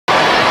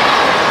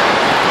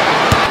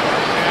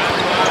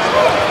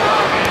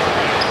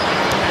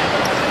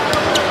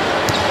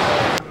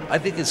I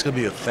think it's going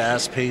to be a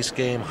fast-paced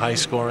game,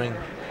 high-scoring.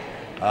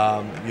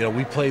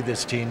 We played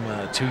this team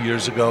 2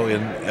 years ago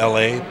in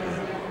L.A.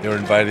 They were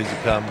invited to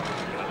come.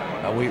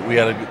 We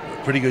had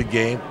a pretty good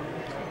game.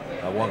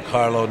 Juan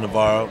Carlos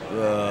Navarro,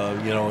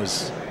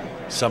 is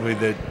somebody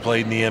that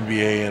played in the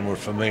NBA, and we're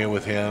familiar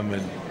with him.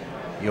 And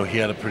he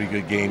had a pretty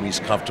good game. He's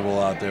comfortable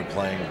out there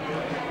playing.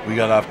 We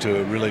got off to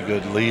a really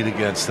good lead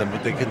against them,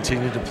 but they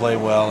continued to play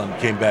well and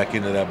came back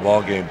into that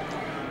ball game.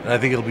 And I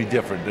think it'll be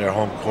different. Their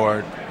home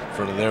court, in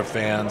front of their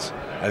fans.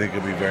 I think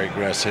it'll be very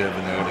aggressive,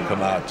 and they're going to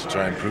come out to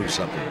try and prove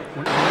something.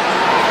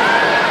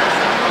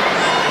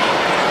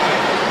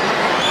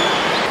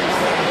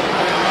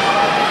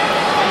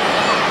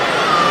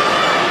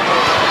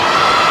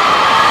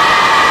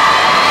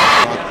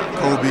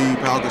 Kobe,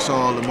 Pau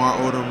Gasol, Lamar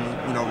Odom,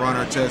 Ron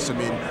Artest. I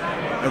mean,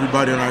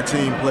 everybody on our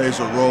team plays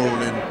a role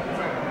in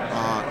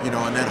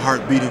that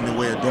heart beating the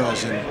way it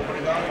does.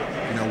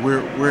 And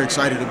we're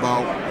excited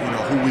about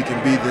who we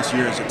can be this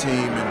year as a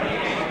team. And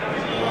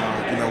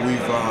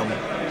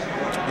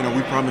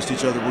we promised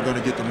each other we're going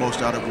to get the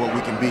most out of what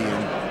we can be.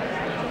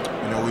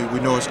 And we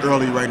know it's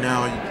early right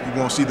now. You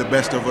won't see the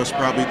best of us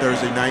probably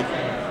Thursday night,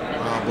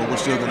 but we're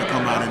still going to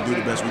come out and do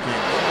the best we can.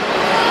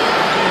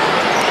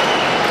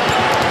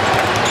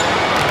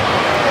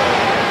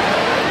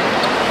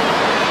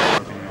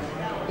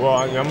 Well,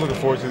 I'm looking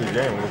forward to the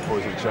game. I'm looking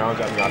forward to the challenge.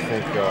 I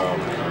think,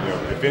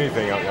 if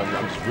anything,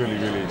 I'm just really,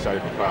 really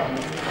excited for Pau.